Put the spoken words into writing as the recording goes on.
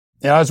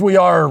As we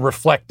are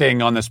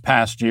reflecting on this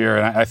past year,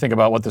 and I think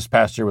about what this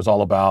past year was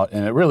all about,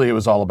 and it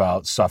was all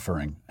about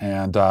suffering.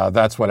 And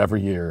that's what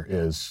every year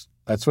is.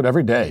 That's what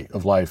every day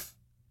of life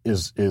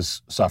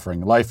is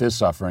suffering. Life is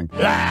suffering.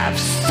 Life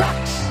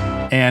sucks.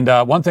 And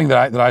one thing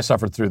that I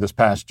suffered through this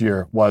past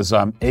year was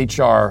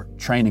HR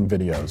training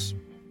videos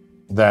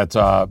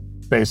that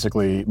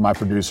basically my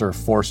producer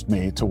forced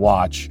me to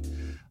watch.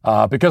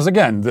 Because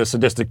again, the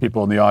sadistic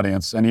people in the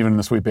audience and even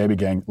the Sweet Baby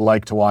Gang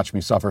like to watch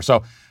me suffer.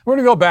 So we're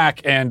going to go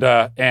back and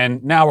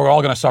now we're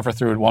all going to suffer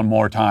through it one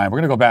more time. We're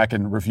going to go back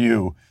and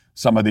review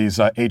some of these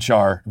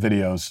HR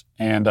videos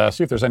and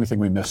see if there's anything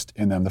we missed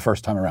in them the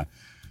first time around.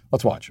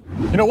 Let's watch.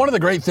 One of the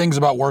great things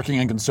about working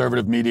in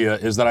conservative media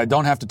is that I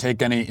don't have to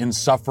take any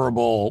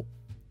insufferable,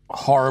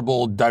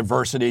 horrible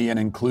diversity and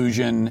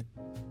inclusion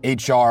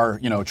HR,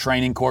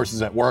 training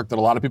courses at work that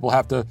a lot of people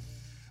have to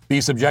be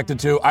subjected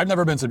to. I've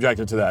never been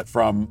subjected to that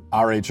from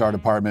our HR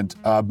department,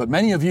 but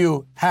many of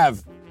you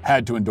have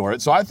had to endure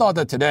it. So I thought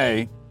that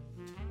today,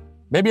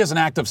 maybe as an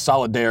act of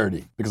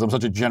solidarity, because I'm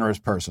such a generous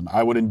person,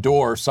 I would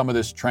endure some of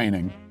this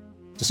training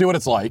to see what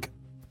it's like,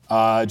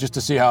 just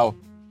to see how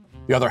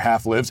the other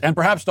half lives, and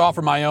perhaps to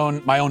offer my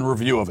own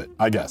review of it,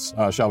 I guess,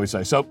 shall we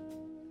say. So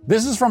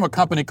this is from a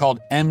company called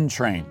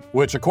M-Train,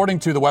 which according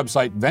to the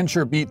website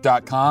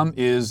venturebeat.com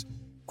is,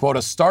 quote,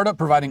 a startup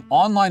providing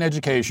online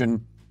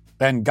education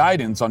and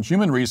guidance on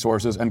human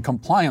resources and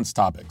compliance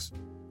topics.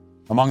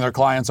 Among their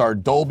clients are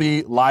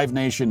Dolby, Live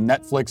Nation,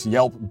 Netflix,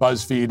 Yelp,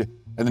 BuzzFeed,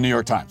 and the New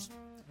York Times.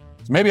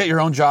 So maybe at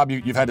your own job,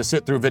 you've had to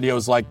sit through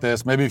videos like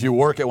this. Maybe if you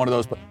work at one of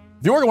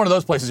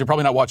those, places, you're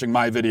probably not watching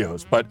my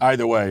videos. But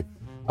either way,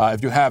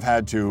 if you have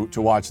had to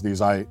watch these,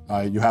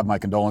 you have my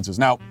condolences.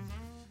 Now,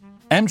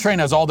 M-Train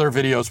has all their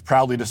videos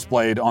proudly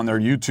displayed on their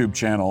YouTube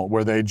channel,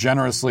 where they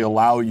generously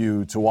allow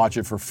you to watch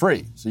it for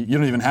free. So you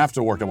don't even have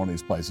to work at one of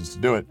these places to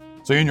do it.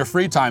 So in your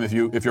free time, if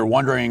you're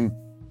wondering,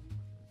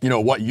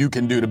 what you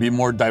can do to be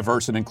more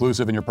diverse and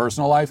inclusive in your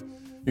personal life,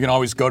 you can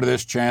always go to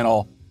this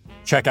channel,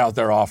 check out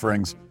their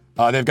offerings.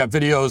 They've got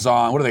videos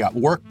on, what do they got?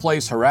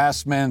 Workplace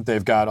harassment.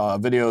 They've got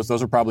videos,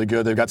 those are probably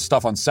good. They've got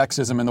stuff on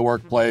sexism in the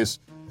workplace.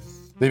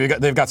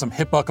 They've got some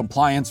HIPAA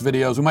compliance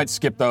videos. We might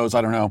skip those,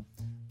 I don't know.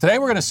 Today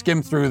we're going to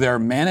skim through their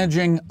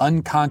Managing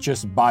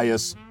Unconscious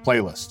Bias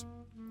playlist.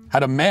 How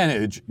to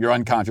manage your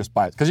unconscious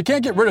bias. Because you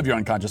can't get rid of your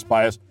unconscious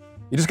bias.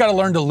 You just got to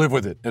learn to live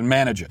with it and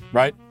manage it,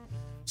 right?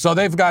 So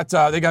they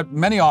got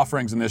many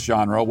offerings in this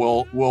genre.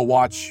 We'll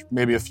watch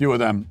maybe a few of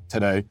them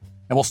today.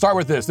 And we'll start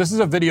with this. This is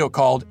a video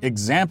called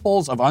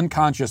Examples of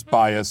Unconscious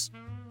Bias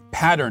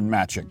Pattern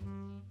Matching.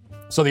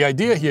 So the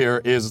idea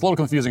here is, it's a little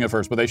confusing at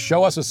first, but they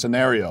show us a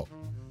scenario.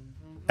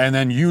 And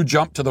then you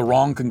jump to the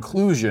wrong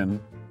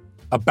conclusion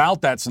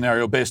about that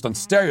scenario based on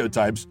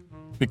stereotypes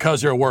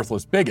because you're a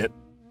worthless bigot.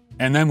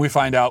 And then we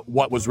find out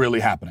what was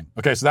really happening.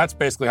 Okay, so that's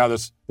basically how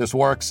this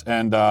works,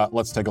 and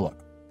let's take a look.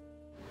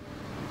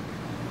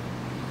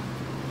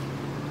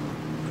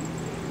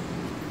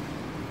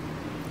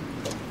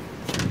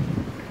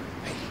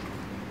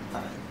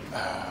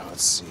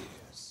 Let's see.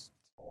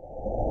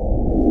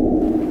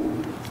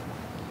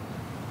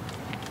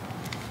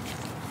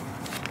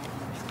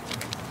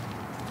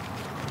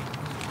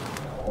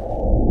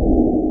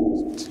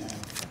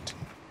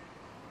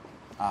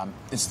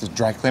 It's the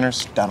dry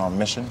cleaners down on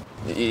Mission.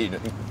 2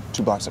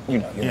 blocks up. You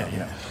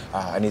know.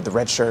 I need the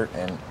red shirt,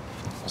 and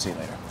I'll see you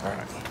later. All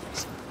right.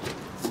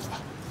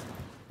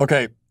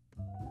 Okay,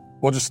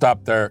 we'll just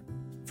stop there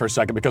for a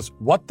second, because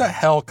what the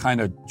hell kind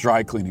of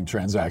dry cleaning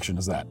transaction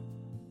is that?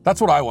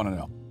 That's what I want to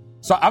know.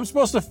 So I'm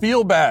supposed to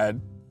feel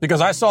bad because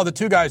I saw the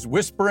two guys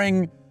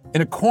whispering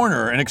in a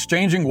corner and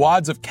exchanging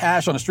wads of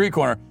cash on a street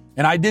corner,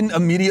 and I didn't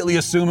immediately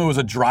assume it was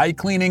a dry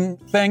cleaning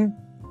thing?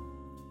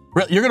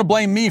 You're going to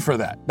blame me for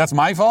that? That's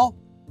my fault?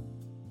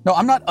 No,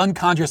 I'm not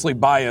unconsciously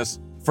biased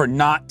for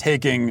not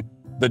taking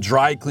the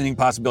dry cleaning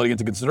possibility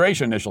into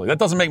consideration initially. That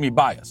doesn't make me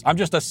biased. I'm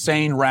just a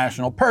sane,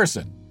 rational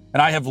person,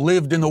 and I have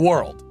lived in the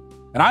world.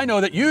 And I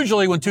know that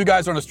usually when two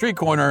guys are on a street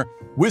corner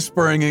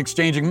whispering and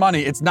exchanging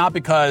money, it's not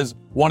because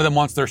one of them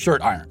wants their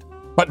shirt ironed.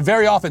 But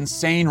very often,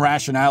 sane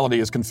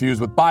rationality is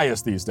confused with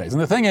bias these days.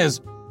 And the thing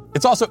is,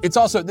 it's also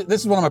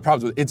this is one of my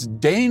problems with it. It's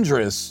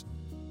dangerous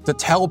to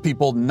tell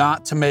people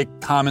not to make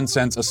common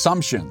sense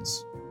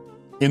assumptions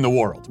in the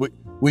world.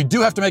 We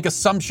do have to make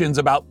assumptions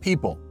about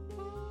people.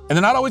 And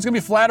they're not always going to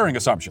be flattering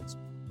assumptions.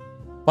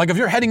 Like if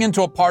you're heading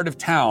into a part of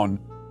town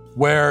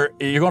where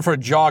you're going for a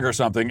jog or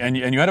something, and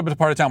you end up in a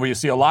part of town where you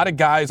see a lot of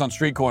guys on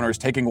street corners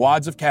taking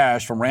wads of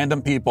cash from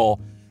random people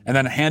and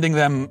then handing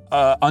them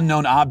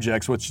unknown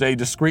objects, which they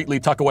discreetly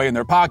tuck away in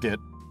their pocket,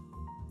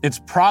 it's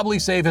probably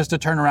safest to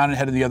turn around and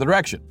head in the other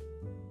direction,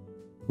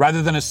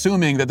 rather than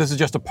assuming that this is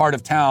just a part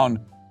of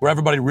town where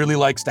everybody really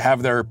likes to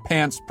have their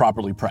pants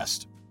properly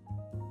pressed.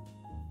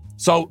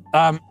 So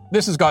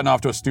this has gotten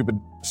off to a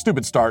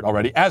stupid start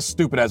already, as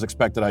stupid as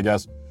expected, I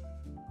guess.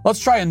 Let's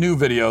try a new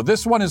video.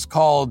 This one is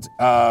called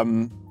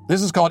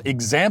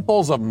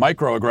Examples of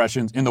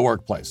Microaggressions in the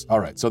Workplace.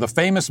 All right, so the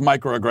famous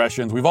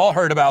microaggressions, we've all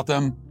heard about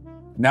them.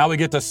 Now we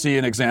get to see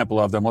an example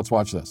of them. Let's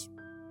watch this.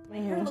 My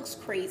hair looks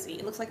crazy.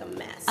 It looks like a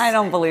mess. I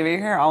don't believe it. Your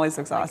hair always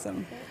looks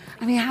awesome.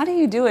 I mean, how do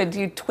you do it?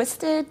 Do you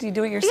twist it? Do you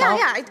do it yourself?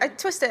 Yeah, I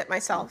twist it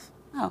myself.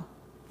 Oh.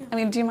 I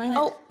mean, do you mind?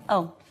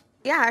 Oh.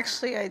 Yeah,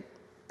 actually, I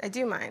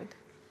do mind.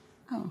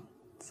 Oh,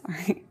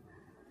 sorry.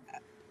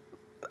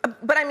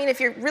 But I mean, if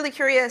you're really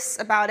curious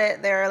about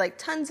it, there are like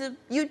tons of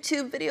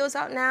YouTube videos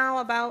out now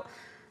about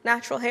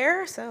natural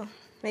hair, so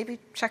maybe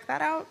check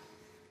that out.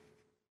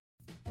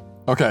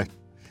 Okay.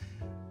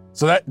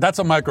 So that's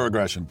a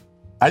microaggression.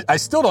 I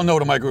still don't know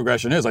what a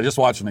microaggression is. I just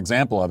watched an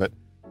example of it.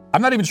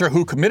 I'm not even sure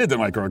who committed the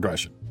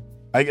microaggression.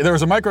 There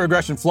was a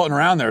microaggression floating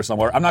around there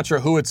somewhere. I'm not sure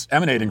who it's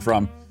emanating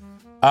from.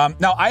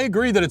 Now, I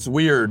agree that it's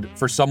weird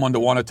for someone to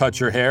want to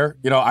touch your hair.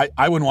 You know,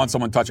 I wouldn't want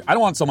someone touching. I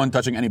don't want someone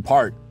touching any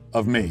part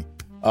of me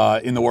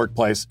in the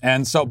workplace.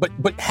 And so,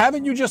 but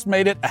haven't you just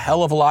made it a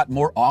hell of a lot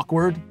more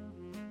awkward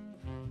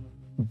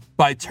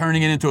by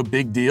turning it into a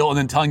big deal and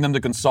then telling them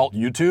to consult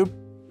YouTube?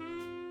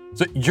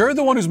 So you're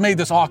the one who's made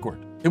this awkward.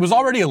 It was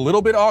already a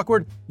little bit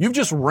awkward. You've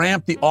just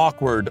ramped the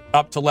awkward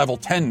up to level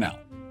 10 now.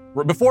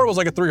 Before it was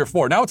like a 3 or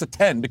 4. Now it's a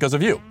 10 because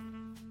of you.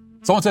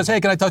 Someone says,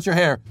 hey, can I touch your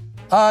hair?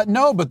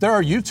 No, but there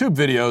are YouTube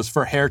videos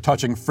for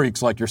hair-touching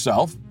freaks like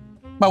yourself.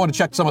 Might want to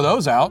check some of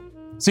those out.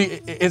 See,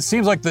 it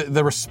seems like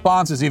the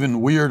response is even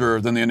weirder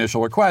than the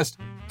initial request.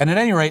 And at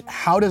any rate,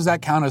 how does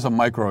that count as a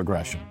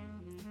microaggression?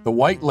 The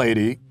white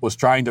lady was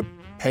trying to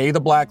pay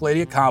the black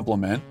lady a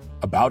compliment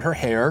about her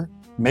hair,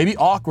 maybe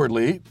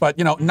awkwardly, but,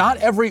 you know, not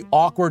every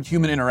awkward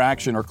human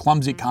interaction or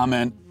clumsy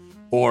comment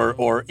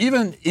or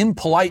even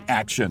impolite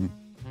action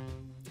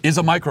is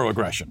a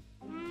microaggression.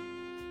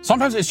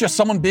 Sometimes it's just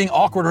someone being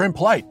awkward or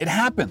impolite. It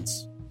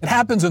happens. It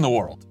happens in the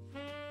world.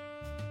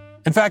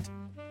 In fact,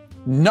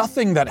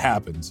 nothing that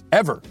happens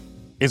ever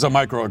is a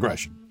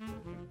microaggression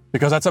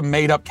because that's a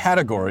made-up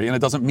category and it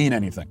doesn't mean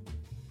anything.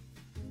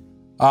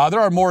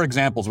 There are more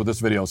examples with this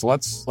video, so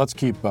let's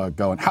keep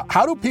going.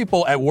 How do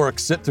people at work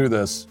sit through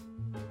this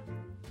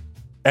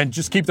and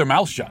just keep their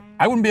mouth shut?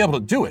 I wouldn't be able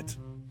to do it.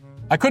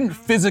 I couldn't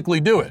physically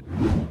do it.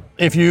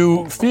 If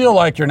you feel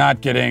like you're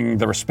not getting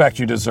the respect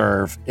you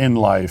deserve in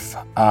life,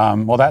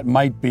 well, that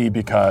might be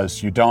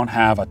because you don't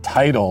have a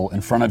title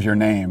in front of your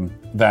name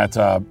that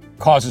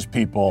forces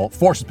people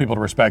to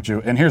respect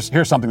you. And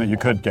here's something that you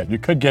could get. You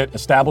could get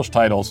established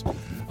titles,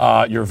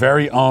 your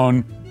very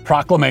own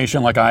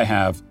proclamation like I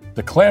have,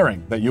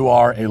 declaring that you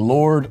are a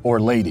lord or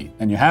lady.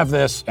 And you have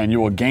this, and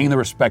you will gain the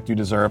respect you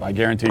deserve. I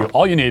guarantee you.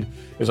 All you need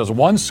is this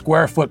 1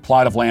 square foot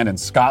plot of land in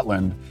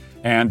Scotland.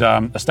 And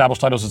established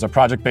titles is a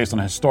project based on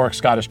a historic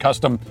Scottish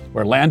custom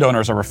where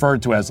landowners are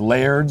referred to as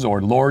lairds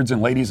or lords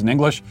and ladies in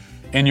English.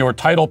 In your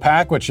title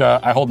pack, which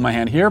I hold in my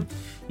hand here,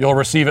 you'll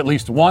receive at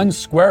least 1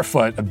 square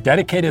foot of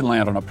dedicated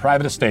land on a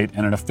private estate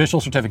and an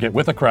official certificate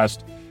with a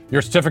crest.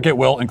 Your certificate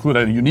will include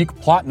a unique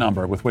plot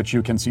number with which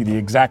you can see the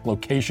exact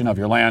location of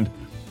your land.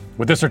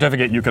 With this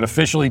certificate, you could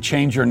officially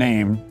change your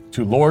name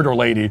to Lord or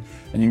Lady,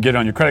 and you can get it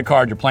on your credit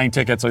card, your plane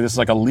ticket. So this is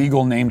like a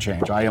legal name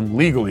change. I am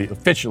legally,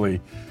 officially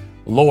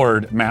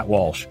Lord Matt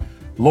Walsh.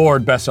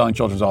 Lord best-selling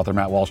children's author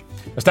Matt Walsh.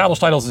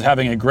 Established Titles is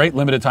having a great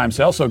limited time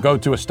sale, so go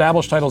to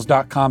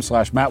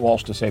establishedtitles.com/Matt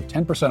Walsh to save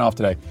 10% off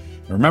today.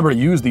 And remember to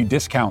use the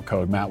discount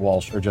code Matt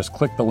Walsh or just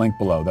click the link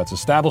below. That's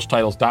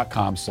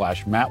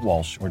establishedtitles.com/Matt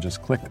Walsh or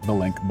just click the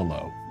link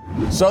below.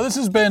 So this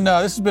has been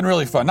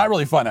really fun. Not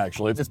really fun,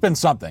 actually. It's been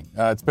something.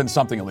 It's been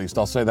something at least.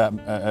 I'll say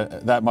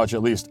that much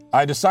at least.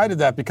 I decided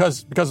that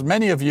because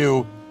many of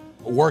you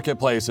work at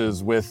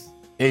places with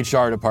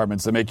HR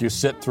departments that make you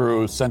sit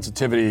through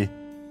sensitivity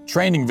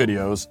training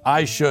videos,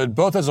 I should,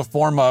 both as a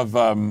form of,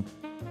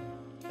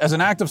 as an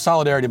act of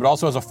solidarity, but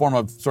also as a form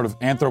of sort of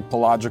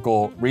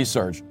anthropological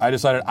research, I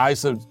decided I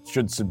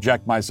should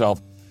subject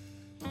myself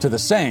to the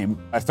same.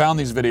 I found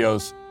these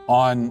videos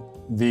on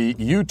the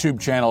YouTube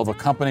channel of a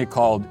company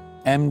called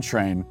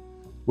M-Train,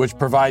 which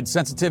provides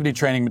sensitivity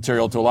training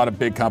material to a lot of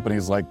big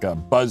companies like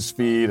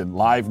BuzzFeed and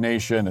Live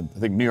Nation and I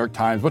think New York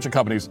Times, a bunch of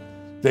companies.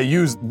 They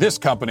use this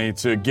company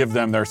to give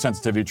them their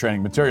sensitivity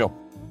training material.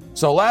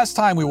 So last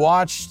time we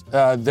watched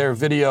their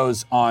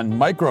videos on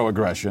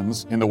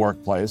microaggressions in the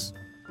workplace,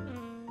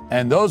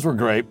 and those were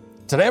great.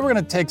 Today we're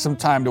going to take some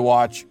time to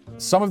watch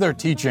some of their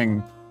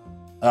teaching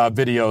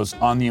videos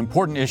on the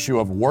important issue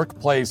of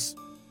workplace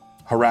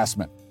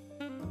harassment.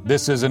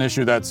 This is an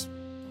issue that's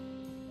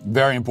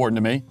very important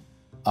to me.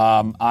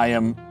 I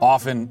am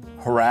often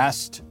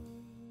harassed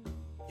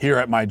here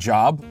at my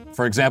job.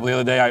 For example, the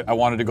other day I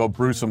wanted to go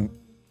brew some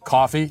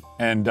coffee,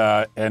 and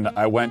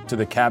I went to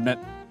the cabinet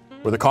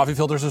where the coffee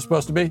filters are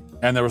supposed to be,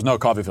 and there was no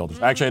coffee filters.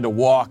 I actually had to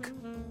walk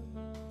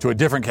to a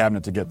different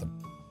cabinet to get them.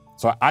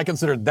 So I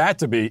considered that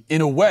to be,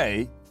 in a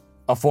way,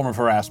 a form of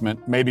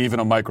harassment, maybe even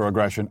a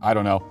microaggression. I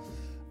don't know.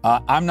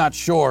 I'm not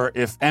sure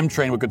if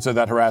M-Train would consider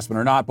that harassment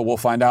or not, but we'll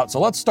find out.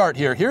 So let's start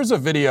here. Here's a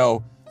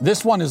video.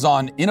 This one is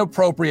on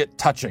inappropriate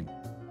touching.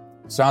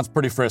 Sounds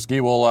pretty frisky.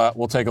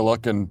 We'll take a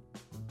look and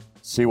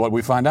see what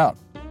we find out.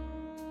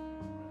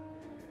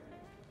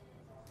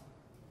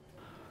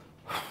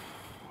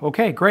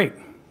 Okay, great.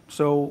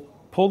 So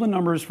pull the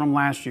numbers from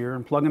last year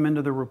and plug them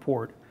into the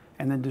report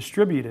and then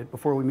distribute it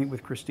before we meet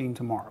with Christine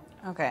tomorrow.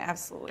 Okay,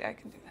 absolutely, I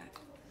can do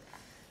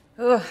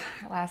that. Ooh,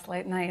 last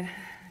late night.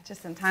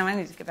 Just in time, I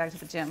need to get back to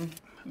the gym.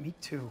 Me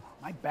too.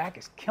 My back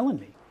is killing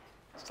me.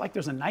 It's like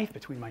there's a knife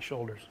between my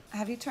shoulders.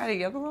 Have you tried a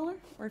yoga roller?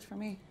 Worked for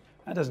me.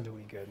 That doesn't do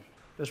any good.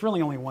 There's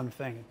really only one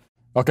thing.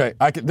 Okay,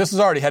 this is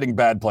already heading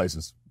bad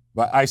places.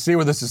 But I see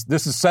where this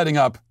is setting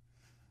up,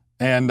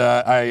 and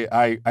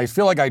I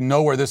feel like I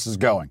know where this is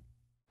going.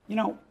 You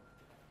know,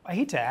 I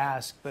hate to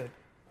ask, but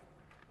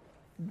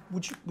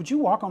would you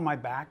walk on my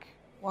back?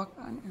 Walk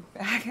on your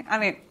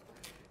back?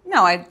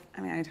 No, I'd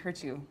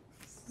hurt you.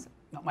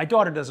 No, my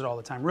daughter does it all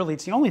the time. Really,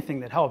 it's the only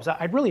thing that helps.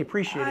 I'd really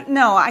appreciate it.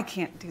 No, I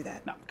can't do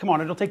that. No, come on,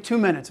 it'll take 2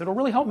 minutes. It'll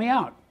really help me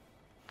out.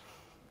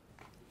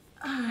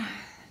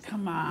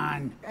 Come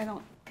on. I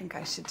don't think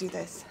I should do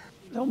this.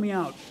 Help me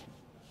out.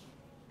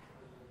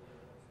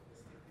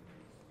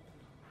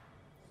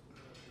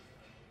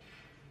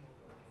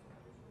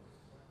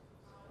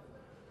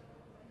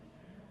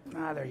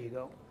 There you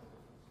go.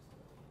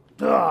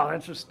 Oh,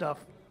 that's the stuff.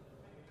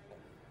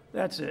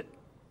 That's it.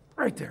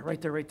 Right there,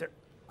 right there, right there.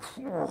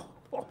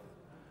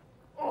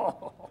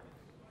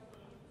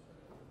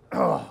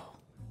 Oh.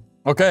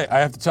 Okay, I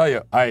have to tell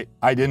you, I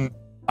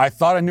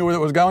thought I knew where it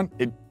was going.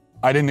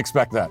 I didn't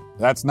expect that.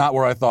 That's not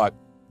where I thought.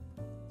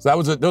 So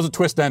there was a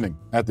twist ending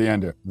at the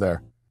end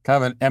there.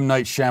 Kind of an M.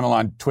 Night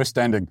Shyamalan twist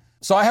ending.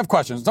 So I have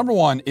questions. Number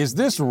one, is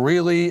this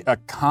really a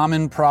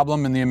common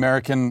problem in the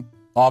American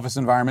office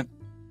environment?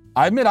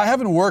 I admit I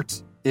haven't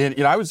worked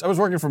in, I was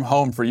working from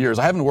home for years.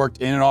 I haven't worked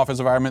in an office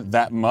environment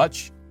that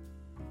much.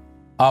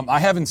 I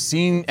haven't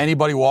seen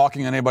anybody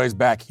walking on anybody's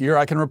back here.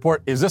 I can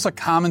report. Is this a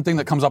common thing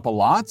that comes up a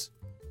lot?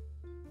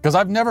 Because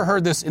I've never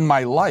heard this in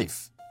my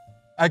life.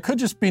 I could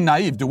just be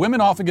naive. Do women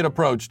often get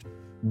approached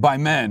by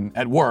men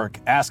at work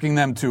asking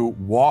them to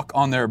walk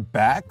on their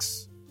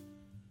backs?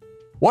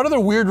 What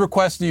other weird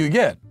requests do you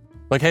get?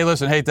 Like, hey,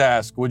 listen, hate to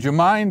ask, would you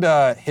mind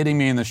hitting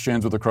me in the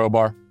shins with a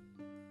crowbar?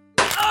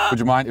 Would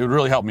you mind? It would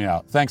really help me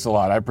out. Thanks a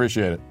lot. I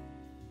appreciate it.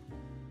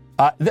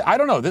 I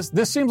don't know.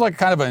 This seems like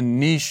kind of a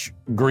niche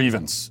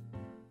grievance.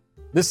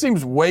 This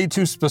seems way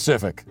too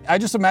specific. I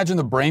just imagine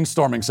the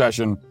brainstorming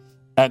session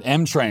at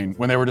M-Train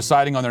when they were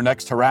deciding on their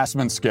next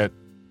harassment skit.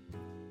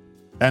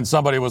 And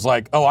somebody was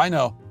like, oh, I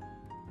know.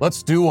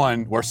 Let's do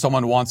one where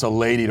someone wants a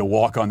lady to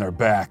walk on their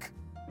back.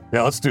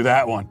 Yeah, let's do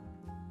that one.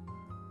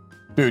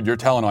 Dude, you're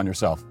telling on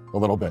yourself a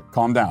little bit.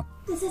 Calm down.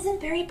 This isn't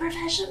very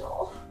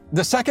professional.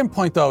 The second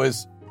point, though,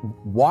 is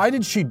why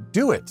did she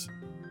do it?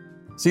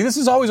 See, this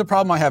is always a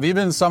problem I have,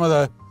 even in some of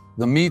the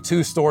Me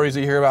Too stories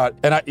you hear about.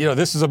 And,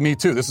 this is a Me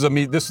Too. This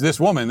is this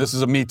woman, this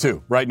is a Me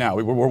Too right now.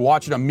 We're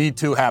watching a Me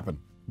Too happen.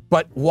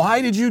 But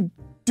why did you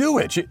do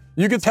it?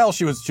 You could tell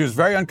she was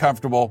very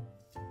uncomfortable,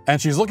 and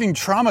she's looking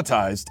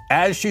traumatized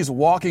as she's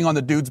walking on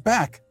the dude's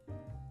back.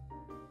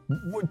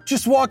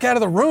 Just walk out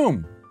of the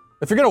room.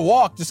 If you're going to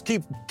walk, just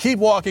keep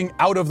walking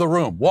out of the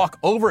room. Walk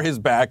over his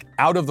back,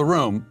 out of the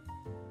room,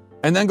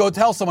 and then go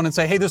tell someone and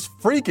say, hey, this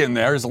freak in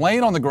there is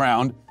laying on the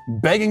ground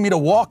begging me to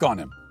walk on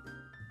him.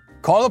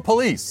 Call the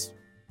police.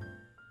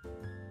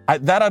 I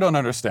don't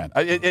understand.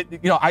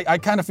 I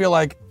kind of feel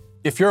like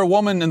if you're a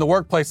woman in the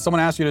workplace, someone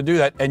asks you to do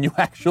that, and you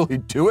actually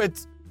do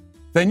it,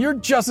 then you're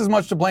just as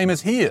much to blame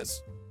as he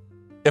is.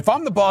 If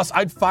I'm the boss,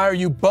 I'd fire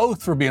you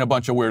both for being a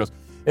bunch of weirdos.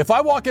 If I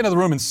walk into the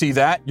room and see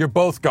that, you're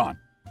both gone.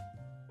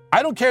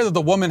 I don't care that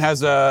the woman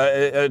has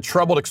a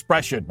troubled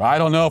expression. I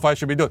don't know if I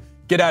should be doing.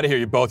 Get out of here,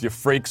 you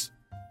freaks.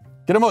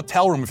 Get a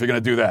motel room if you're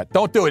going to do that.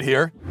 Don't do it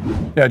here.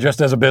 Yeah,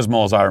 just as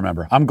abysmal as I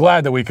remember. I'm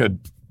glad that we could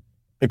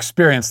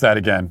experience that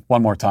again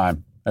one more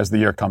time as the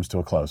year comes to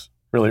a close.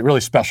 Really,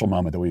 really special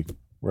moment that we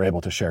were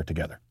able to share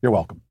together. You're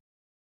welcome.